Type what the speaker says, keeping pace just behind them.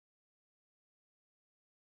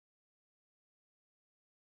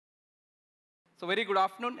So very good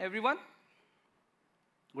afternoon, everyone.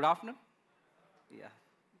 Good afternoon. Yeah,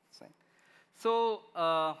 it's fine. So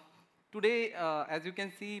today, as you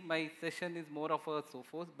can see, my session is more of a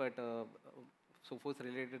Sophos, but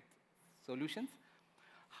Sophos-related solutions.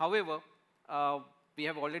 However, we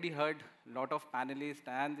have already heard a lot of panelists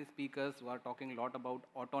and the speakers who are talking a lot about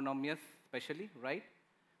autonomous, especially, right?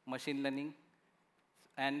 Machine learning,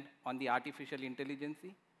 and on the artificial intelligence.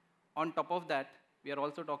 On top of that, we are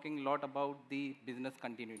also talking a lot about the business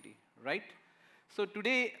continuity, right? So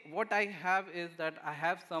today, what I have is that I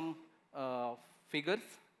have some figures.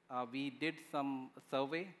 We did some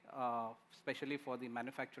survey, especially for the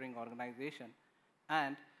manufacturing organization.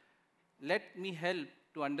 And let me help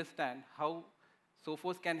to understand how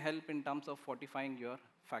Sophos can help in terms of fortifying your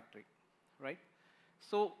factory, right?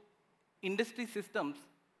 So industry systems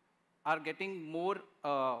are getting more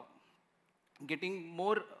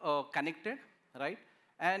connected, right?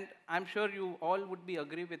 And I'm sure you all would be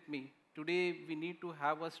agree with me. Today, we need to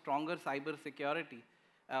have a stronger cyber security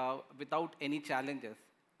without any challenges,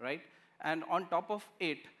 right? And on top of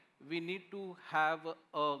it, we need to have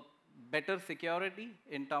a better security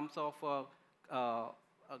in terms of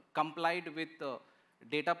complied with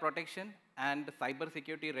data protection and cyber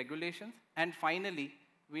security regulations. And finally,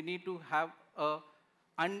 we need to have a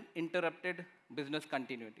uninterrupted business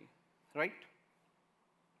continuity, right?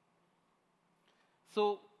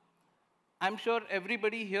 So I'm sure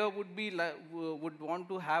everybody here would want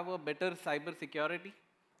to have a better cyber security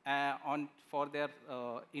for their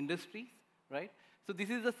industries, right? So this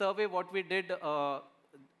is the survey what we did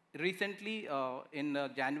recently in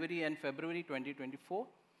January and February 2024,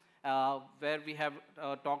 where we have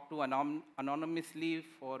talked to anonymously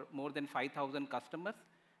for more than 5,000 customers,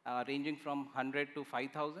 ranging from 100 to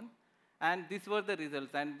 5,000. And these were the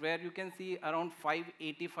results, and where you can see around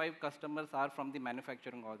 585 customers are from the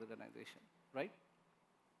manufacturing organization, right?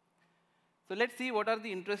 So let's see what are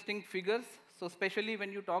the interesting figures. So especially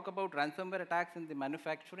when you talk about ransomware attacks in the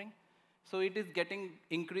manufacturing, so it is getting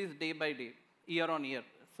increased day by day, year on year.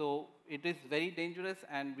 So it is very dangerous,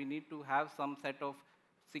 and we need to have some set of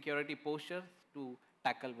security postures to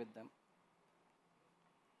tackle with them.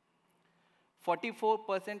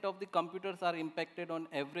 44% of the computers are impacted on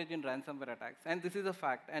average in ransomware attacks. And this is a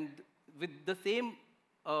fact. And with the same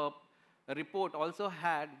report also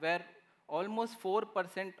had where almost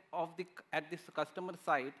 4% of at this customer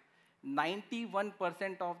side,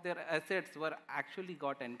 91% of their assets were actually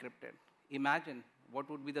got encrypted. Imagine what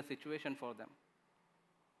would be the situation for them.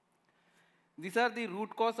 These are the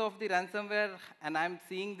root cause of the ransomware, and I'm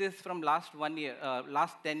seeing this from last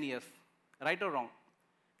 10 years, right or wrong?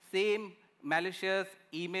 Same malicious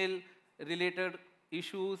email-related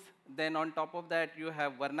issues. Then on top of that, you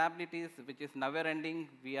have vulnerabilities, which is never-ending.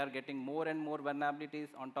 We are getting more and more vulnerabilities.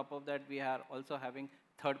 On top of that, we are also having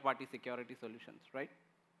third-party security solutions, right?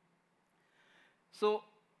 So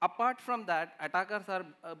apart from that, attackers are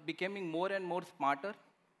becoming more and more smarter.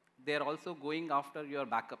 They're also going after your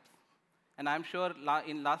backups. And I'm sure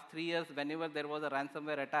in last 3 years, whenever there was a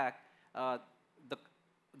ransomware attack,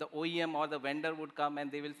 the OEM or the vendor would come and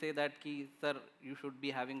they will say that, sir, you should be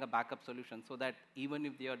having a backup solution so that even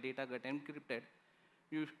if your data got encrypted,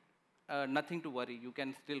 nothing to worry. You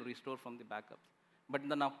can still restore from the backups. But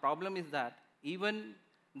the problem is that even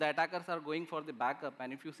the attackers are going for the backup,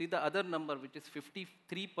 and if you see the other number, which is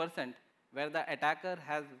 53%, where the attacker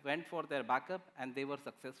has went for their backup and they were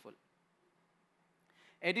successful.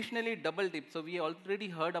 Additionally, double dip. So we already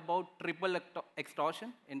heard about triple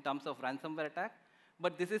extortion in terms of ransomware attack.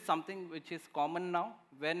 But this is something which is common now.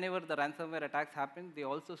 Whenever the ransomware attacks happen, they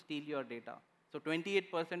also steal your data. So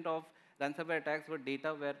 28% of ransomware attacks were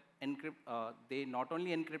data where they not only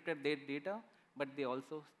encrypted their data, but they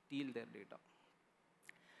also steal their data.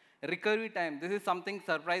 Recovery time. This is something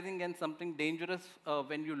surprising and something dangerous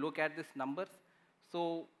when you look at these numbers.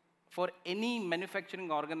 So for any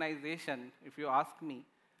manufacturing organization, if you ask me,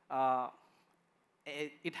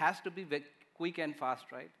 it has to be very quick and fast,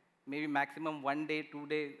 right? Maybe maximum 1 day, 2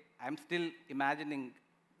 days. I'm still imagining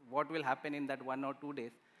what will happen in that 1 or 2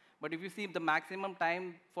 days. But if you see the maximum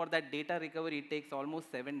time for that data recovery, it takes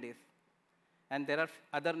almost 7 days. And there are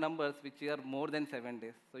other numbers which are more than 7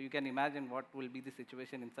 days. So you can imagine what will be the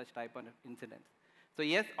situation in such type of incidents. So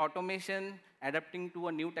yes, automation, adapting to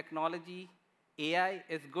a new technology, AI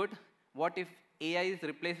is good. What if AI is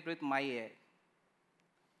replaced with my AI?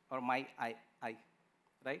 Or my I,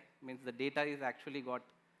 right? Means the data is actually got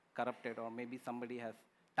corrupted, or maybe somebody has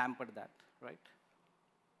tampered that, right?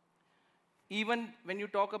 Even when you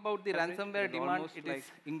talk about the ransomware demand, it is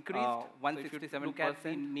increased 167%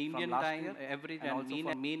 in Indian time average, and also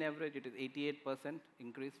for mean average, it is 88%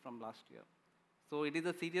 increase from last year. So it is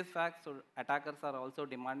a serious fact, so attackers are also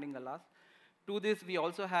demanding a lot. To this, we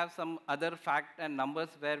also have some other fact and numbers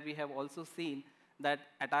where we have also seen that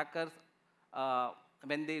attackers,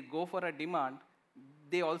 when they go for a demand,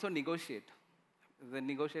 they also negotiate. They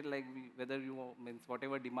negotiate like whether you means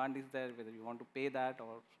whatever demand is there, whether you want to pay that,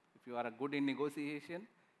 or if you are a good in negotiation,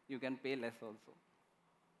 you can pay less also.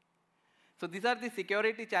 So these are the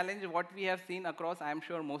security challenges what we have seen across. I am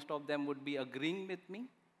sure most of them would be agreeing with me,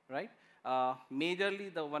 right?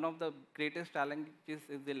 Majorly, one of the greatest challenges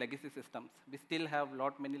is the legacy systems. We still have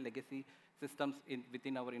many legacy systems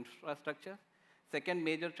within our infrastructure. Second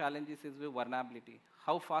major challenge is with vulnerability.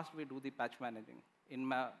 How fast we do the patch managing.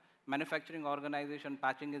 In manufacturing organization,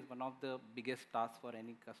 patching is one of the biggest tasks for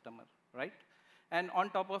any customer, right? And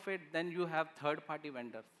on top of it, then you have third-party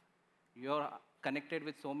vendors. You're connected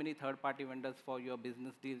with so many third-party vendors for your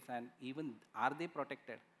business deals, and even are they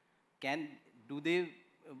protected?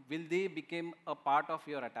 Will they become a part of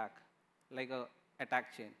your attack, like a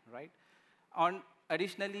attack chain, right?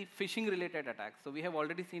 Additionally, phishing-related attacks. So we have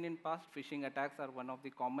already seen in past, phishing attacks are one of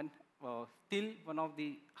the common, still one of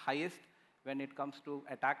the highest when it comes to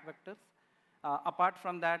attack vectors. Apart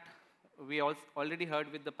from that, we also already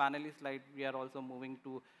heard with the panelist slide, we are also moving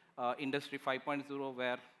to Industry 5.0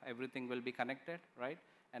 where everything will be connected, right?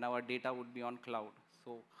 And our data would be on cloud.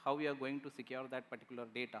 So how we are going to secure that particular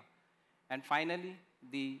data? And finally,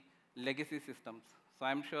 the legacy systems. So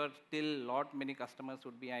I'm sure still many customers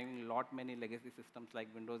would be having many legacy systems like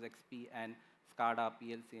Windows XP and SCADA,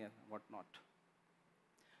 PLC, and whatnot.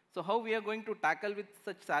 So how we are going to tackle with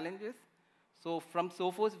such challenges? So from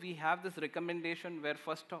Sophos, we have this recommendation where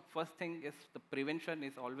first thing is the prevention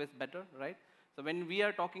is always better, right? So when we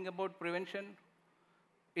are talking about prevention,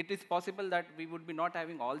 it is possible that we would be not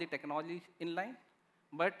having all the technology in line,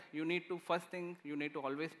 but you need to, first thing, you need to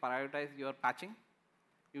always prioritize your patching.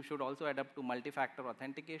 You should also adapt to multi-factor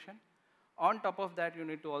authentication. On top of that, you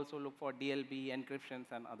need to also look for DLB, encryptions,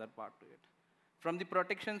 and other part to it. From the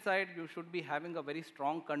protection side, you should be having a very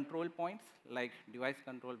strong control points, like device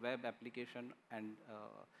control, web application, and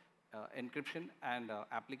encryption, and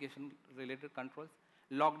application-related controls.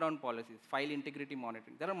 Lockdown policies, file integrity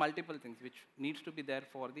monitoring. There are multiple things which needs to be there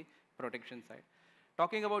for the protection side.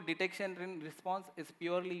 Talking about detection and response is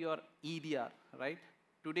purely your EDR, right?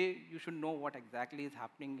 Today, you should know what exactly is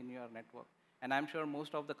happening in your network. And I'm sure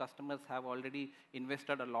most of the customers have already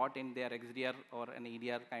invested a lot in their XDR or an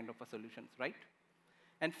EDR kind of a solutions, right?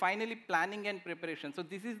 And finally, planning and preparation. So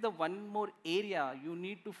this is the one more area you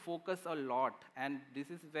need to focus a lot. And this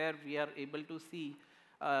is where we are able to see,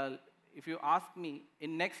 if you ask me,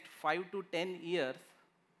 in next 5 to 10 years,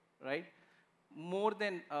 right, more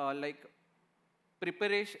than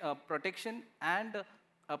preparation, protection and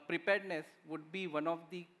preparedness would be one of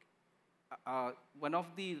the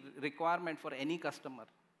requirement for any customer.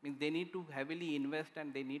 Means they need to heavily invest,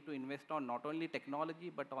 and they need to invest on not only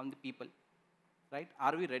technology but on the people, right?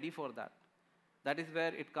 Are we ready for that? That is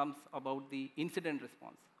where it comes about the incident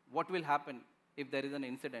response. What will happen if there is an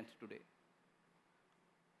incident today?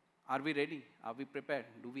 Are we ready? Are we prepared?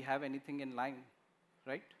 Do we have anything in line,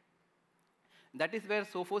 right? That is where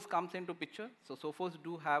Sophos comes into picture. So Sophos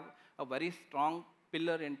do have a very strong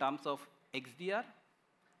pillar in terms of XDR,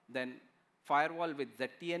 then firewall with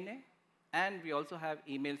ZTNA, and we also have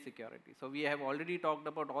email security. So we have already talked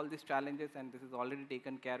about all these challenges, and this is already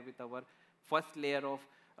taken care with our first layer of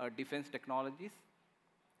defense technologies.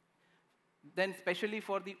 Then especially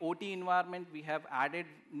for the OT environment, we have added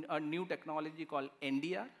a new technology called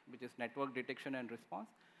NDR, which is network detection and response.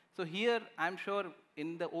 So here, I'm sure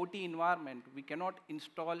in the OT environment, we cannot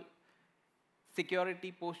install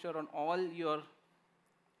security posture on all your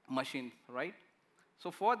machines, right? So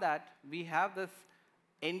for that, we have this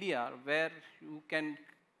NDR where you can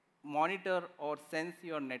monitor or sense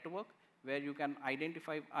your network, where you can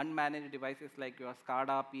identify unmanaged devices like your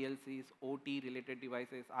SCADA, PLCs, OT-related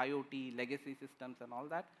devices, IoT, legacy systems, and all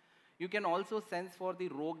that. You can also sense for the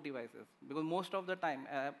rogue devices, because most of the time,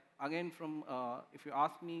 again, if you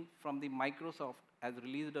ask me, from the Microsoft has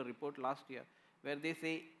released a report last year, where they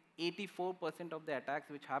say 84% of the attacks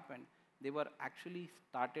which happened, they were actually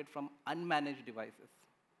started from unmanaged devices.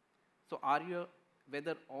 So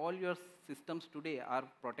whether all your systems today are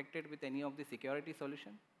protected with any of the security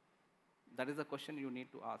solution? That is a question you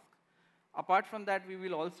need to ask. Apart from that, we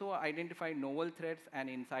will also identify novel threats and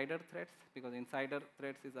insider threats, because insider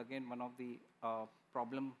threats is again one of the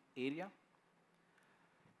problem area.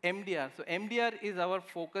 MDR. So MDR is our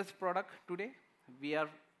focus product today. We are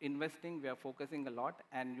investing, we are focusing a lot,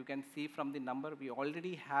 and you can see from the number, we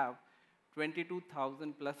already have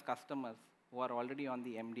 22,000 plus customers who are already on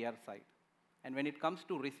the MDR side. And when it comes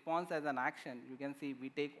to response as an action, you can see we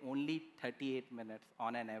take only 38 minutes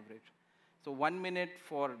on an average. So 1 minute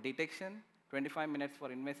for detection, 25 minutes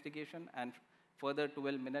for investigation, and further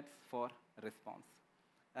 12 minutes for response.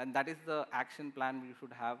 And that is the action plan we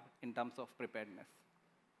should have in terms of preparedness.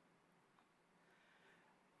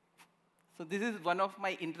 So this is one of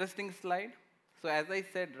my interesting slides. So as I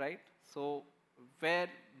said, right, so where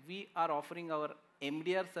we are offering our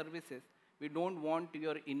MDR services, we don't want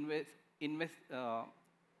your invest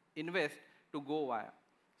to go via.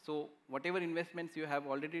 So whatever investments you have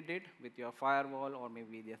already did with your firewall or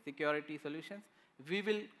maybe their security solutions, we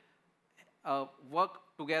will work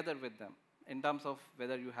together with them in terms of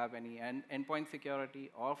whether you have any endpoint security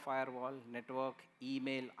or firewall, network,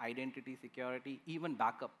 email, identity security, even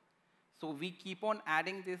backup. So we keep on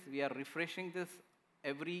adding this. We are refreshing this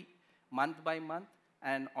every month by month.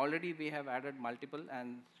 And already we have added multiple.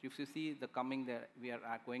 And if you see the coming there, we are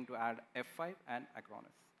going to add F5 and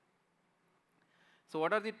Acronis. So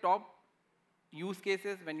what are the top use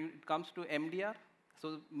cases when it comes to MDR?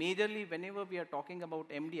 So majorly, whenever we are talking about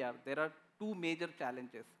MDR, there are two major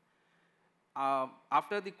challenges.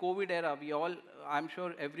 After the COVID era, I'm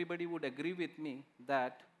sure everybody would agree with me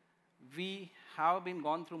that we have been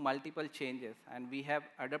gone through multiple changes, and we have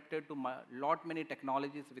adapted to lot many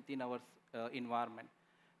technologies within our environment.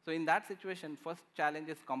 So in that situation, first challenge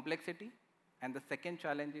is complexity, and the second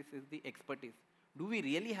challenge is the expertise. Do we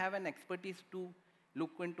really have an expertise to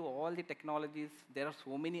look into all the technologies? There are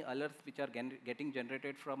so many alerts which are getting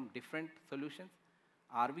generated from different solutions.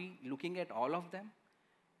 Are we looking at all of them?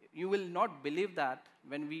 You will not believe that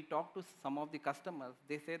when we talk to some of the customers,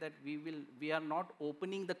 they say that we are not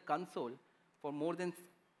opening the console for more than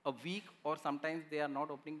a week, or sometimes they are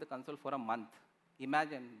not opening the console for a month.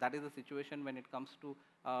 Imagine that is the situation when it comes to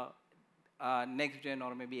next gen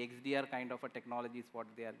or maybe XDR kind of a technology is what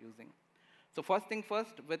they are using. So first thing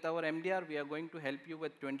first, with our MDR, we are going to help you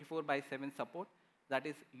with 24/7 support. That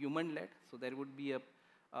is human-led. So there would be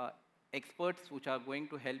experts which are going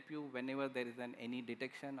to help you whenever there is any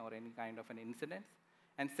detection or any kind of an incident.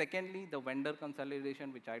 And secondly, the vendor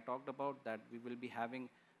consolidation, which I talked about, that we will be having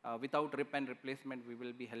without rip and replacement, we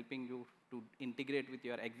will be helping you to integrate with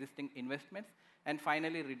your existing investments. And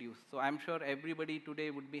finally, reduce. So I'm sure everybody today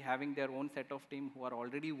would be having their own set of team who are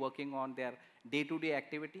already working on their day-to-day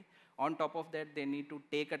activity. On top of that, they need to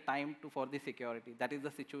take a time for the security. That is the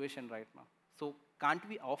situation right now. So can't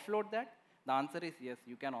we offload that? The answer is yes,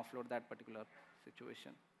 you can offload that particular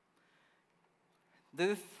situation.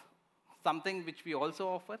 This is something which we also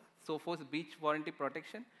offer, Sophos breach warranty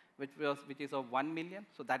protection, which is of 1 million.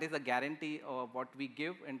 So that is a guarantee of what we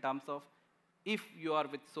give in terms of if you are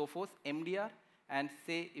with Sophos MDR and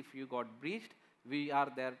say if you got breached, we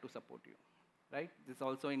are there to support you, right? This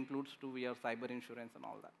also includes to your cyber insurance and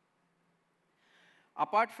all that.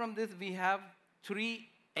 Apart from this, we have 3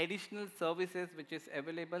 additional services which is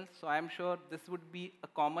available. So I'm sure this would be a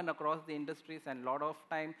common across the industries, and a lot of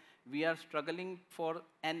time we are struggling for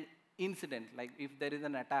an incident, like if there is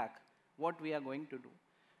an attack, what we are going to do.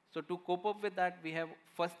 So to cope up with that,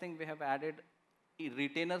 first thing we have added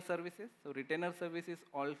retainer services. So retainer service is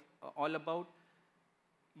all about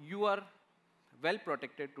you are well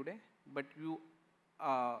protected today, but you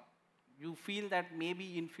feel that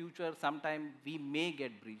maybe in future sometime we may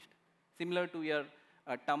get breached, similar to your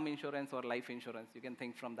term insurance or life insurance. You can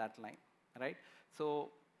think from that line, right? So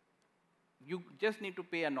you just need to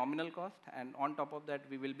pay a nominal cost, and on top of that,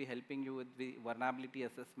 we will be helping you with the vulnerability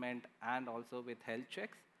assessment and also with health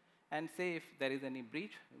checks. And say if there is any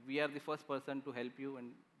breach, we are the first person to help you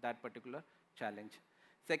in that particular challenge.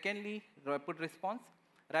 Secondly, rapid response.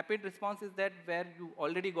 Rapid response is that where you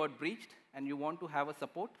already got breached and you want to have a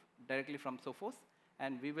support directly from Sophos,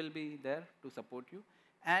 and we will be there to support you.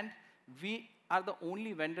 And we are the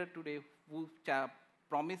only vendor today who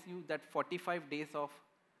promise you that 45 days of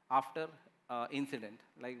after incident.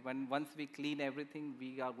 Like once we clean everything,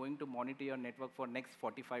 we are going to monitor your network for next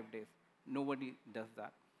 45 days. Nobody does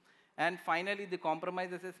that. And finally, the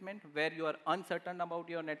compromise assessment, where you are uncertain about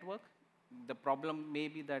your network. The problem may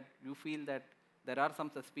be that you feel that there are some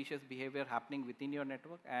suspicious behavior happening within your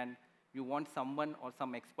network, and you want someone or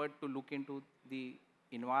some expert to look into the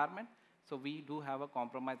environment. So we do have a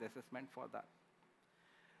compromise assessment for that.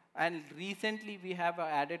 And recently, we have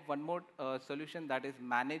added one more solution, that is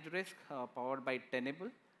Manage Risk, powered by Tenable.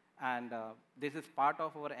 And this is part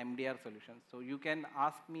of our MDR solution. So you can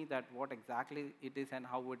ask me that what exactly it is and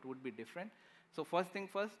how it would be different. So first thing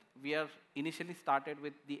first, we are initially started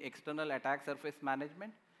with the external attack surface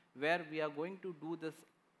management, where we are going to do this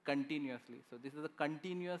continuously. So this is a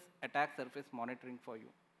continuous attack surface monitoring for you.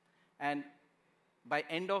 And By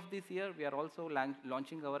end of this year, we are also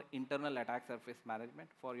launching our internal attack surface management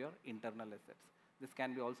for your internal assets. This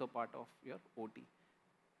can be also part of your OT.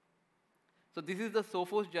 So this is the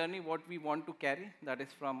Sophos journey, what we want to carry. That is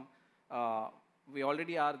from, we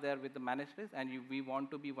already are there with the managed risk, and we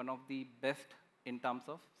want to be one of the best in terms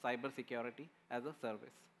of cyber security as a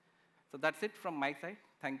service. So that's it from my side.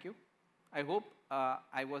 Thank you. I hope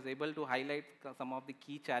I was able to highlight some of the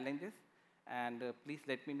key challenges, and please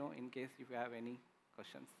let me know in case if you have any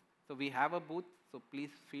questions. So we have a booth, so please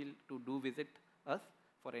feel to do visit us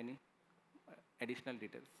for any additional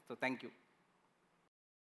details. So thank you.